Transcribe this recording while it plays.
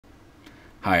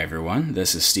Hi everyone,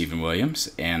 this is Stephen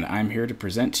Williams, and I'm here to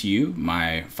present to you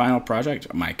my final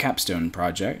project, my Capstone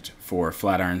project for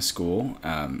Flatiron School.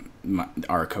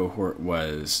 Our cohort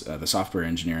was the software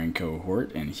engineering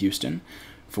cohort in Houston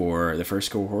for the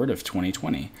first cohort of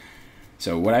 2020.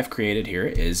 So what I've created here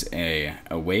is a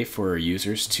way for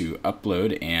users to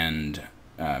upload and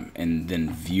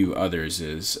then view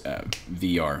others'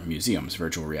 VR museums,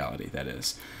 virtual reality, that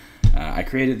is. I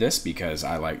created this because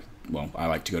I like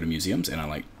to go to museums and I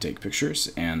like to take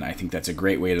pictures, and I think that's a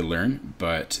great way to learn,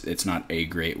 but it's not a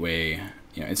great way,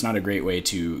 it's not a great way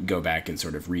to go back and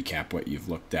sort of recap what you've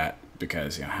looked at,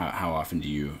 because how often do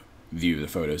you view the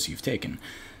photos you've taken?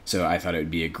 So I thought it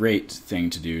would be a great thing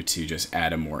to do to just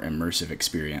add a more immersive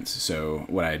experience. So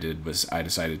what I did was I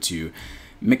decided to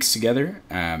mix together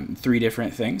three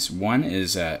different things. One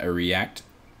is a React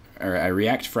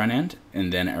front end,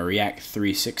 and then a React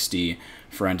 360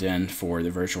 front end for the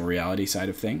virtual reality side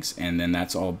of things, and then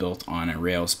that's all built on a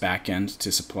Rails backend to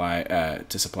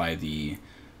supply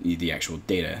the actual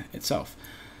data itself.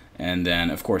 And then,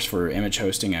 of course, for image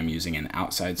hosting, I'm using an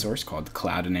outside source called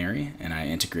Cloudinary, and I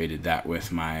integrated that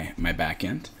with my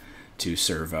backend to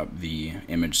serve up the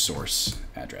image source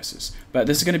addresses. But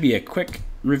this is going to be a quick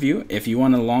review. If you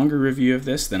want a longer review of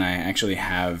this, then I actually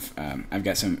have, I've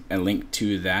got a link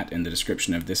to that in the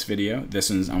description of this video. This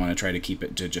one's, I want to try to keep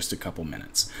it to just a couple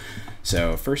minutes.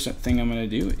 So first thing I'm going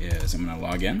to do is I'm going to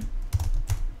log in.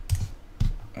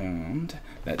 And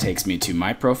that takes me to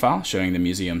my profile, showing the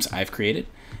museums I've created.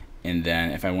 And then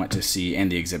if I want to see,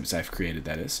 and the exhibits I've created,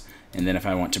 that is. And then if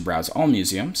I want to browse all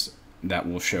museums, that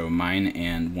will show mine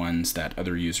and ones that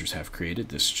other users have created.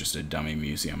 This is just a dummy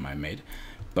museum I made.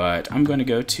 But I'm going to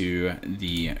go to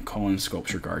the Colon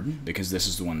Sculpture Garden, because this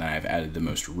is the one that I've added the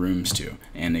most rooms to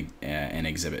and an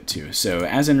exhibit to. So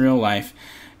as in real life,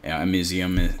 a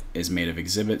museum is made of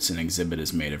exhibits, an exhibit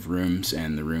is made of rooms,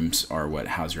 and the rooms are what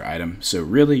house your item. So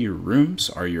really your rooms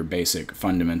are your basic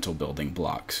fundamental building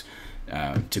blocks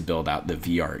to build out the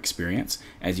VR experience.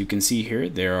 As you can see here,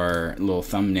 there are little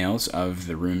thumbnails of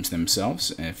the rooms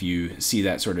themselves. If you see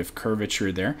that sort of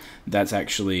curvature there, that's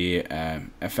actually a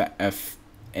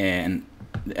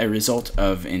result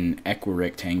of an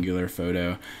equirectangular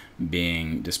photo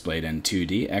being displayed in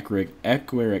 2D.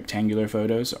 Equirectangular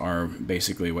photos are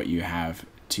basically what you have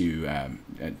to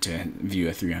view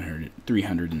a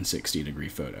 360 degree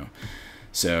photo.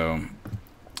 So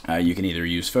you can either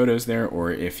use photos there,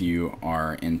 or if you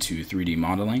are into 3D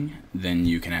modeling, then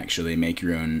you can actually make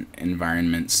your own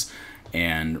environments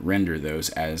and render those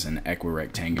as an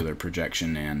equirectangular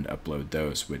projection and upload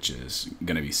those, which is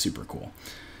going to be super cool.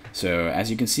 So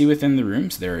as you can see within the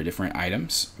rooms, there are different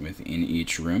items within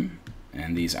each room,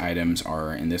 and these items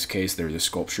are, in this case, they're the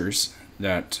sculptures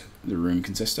that the room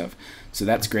consists of. So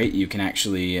that's great. You can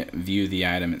actually view the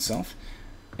item itself,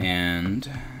 and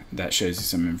that shows you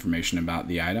some information about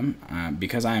the item.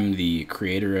 Because I'm the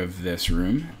creator of this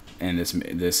room and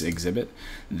this exhibit,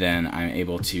 then I'm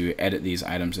able to edit these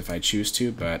items if I choose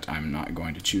to, but I'm not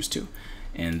going to choose to.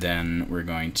 And then we're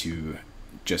going to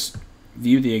just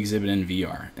view the exhibit in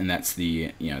VR, and that's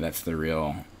the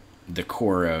the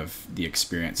core of the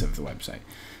experience of the website.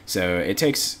 So it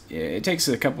takes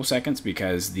a couple seconds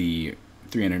because the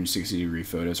 360 degree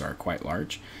photos are quite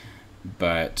large,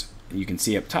 but you can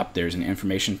see up top there's an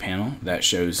information panel that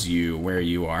shows you where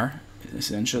you are,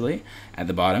 essentially. At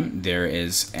the bottom there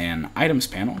is an items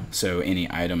panel, so any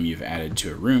item you've added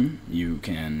to a room, you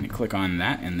can click on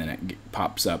that and then it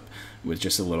pops up with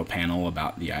just a little panel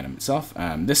about the item itself.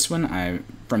 This one,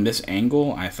 from this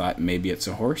angle, I thought maybe it's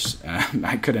a horse.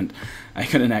 I couldn't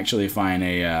actually find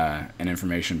an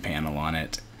information panel on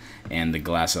it, and the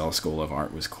Glassell School of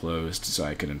Art was closed, so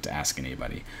I couldn't ask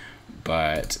anybody.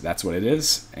 But that's what it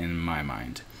is in my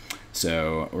mind.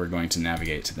 So we're going to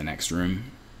navigate to the next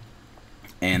room,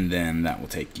 and then that will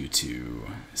take you to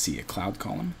see a cloud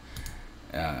column.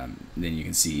 Then you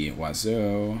can see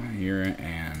Oiseau here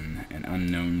and an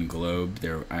unknown globe.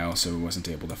 There, I also wasn't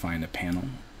able to find a panel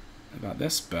about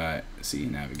this, but see,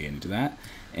 navigating to that.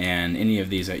 And any of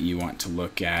these that you want to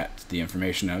look at the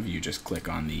information of, you just click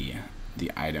on the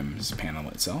items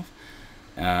panel itself.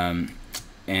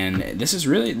 And this is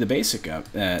really the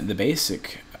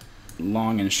basic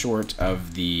long and short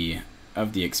of the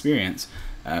experience.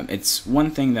 It's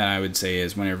one thing that I would say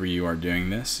is, whenever you are doing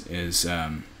this, is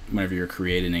whenever you're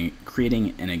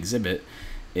creating an exhibit,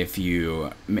 if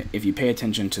you pay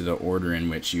attention to the order in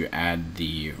which you add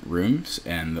the rooms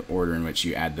and the order in which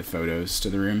you add the photos to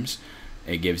the rooms,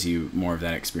 it gives you more of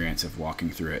that experience of walking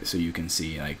through it. So you can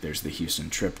see, like, there's the Houston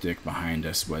triptych, behind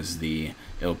us was the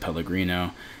Il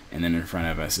Pellegrino, and then in front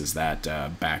of us is that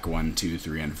back 1, 2,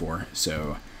 3, and 4.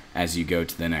 So as you go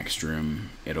to the next room,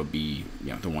 it'll be,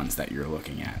 you know, the ones that you're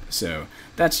looking at. So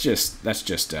that's just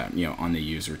you know, on the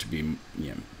user to be, you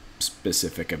know,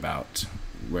 specific about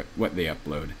what they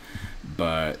upload.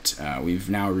 But we've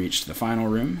now reached the final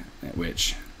room,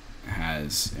 which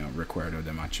has, you know, Recuerdo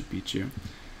de Machu Picchu.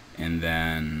 And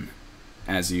then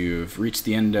as you've reached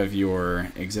the end of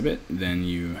your exhibit, then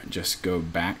you just go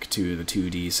back to the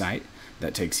 2D site.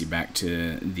 That takes you back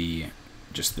to the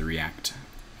React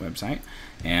website.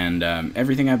 And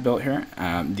everything I've built here,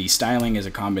 the styling is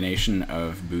a combination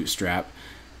of Bootstrap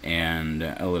and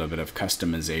a little bit of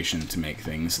customization to make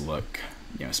things look,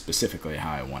 you know, specifically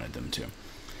how I wanted them to.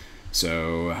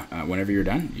 So whenever you're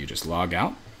done, you just log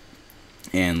out,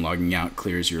 and logging out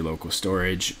clears your local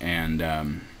storage,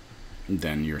 and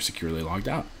then you're securely logged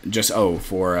out. Just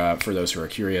for those who are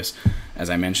curious, as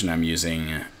I mentioned, I'm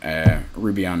using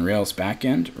Ruby on Rails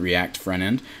backend, React front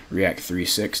end, React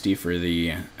 360 for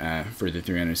the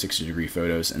 360-degree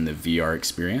photos and the VR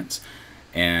experience,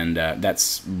 and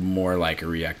that's more like a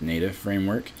React Native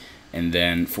framework. And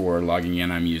then for logging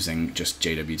in, I'm using just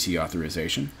JWT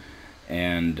authorization,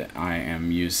 and I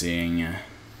am using,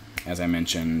 as I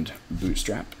mentioned,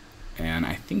 Bootstrap. And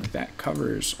I think that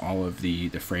covers all of the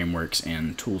frameworks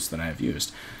and tools that I've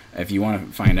used. If you want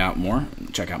to find out more,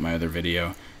 check out my other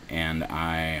video, and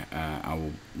I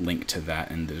will link to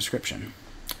that in the description.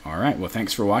 All right, well,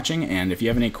 thanks for watching, and if you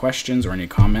have any questions or any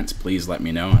comments, please let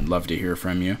me know. I'd love to hear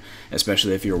from you,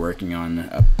 especially if you're working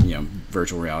on you know,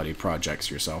 virtual reality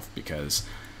projects yourself, because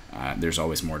there's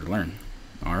always more to learn.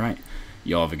 All right,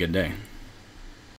 y'all have a good day.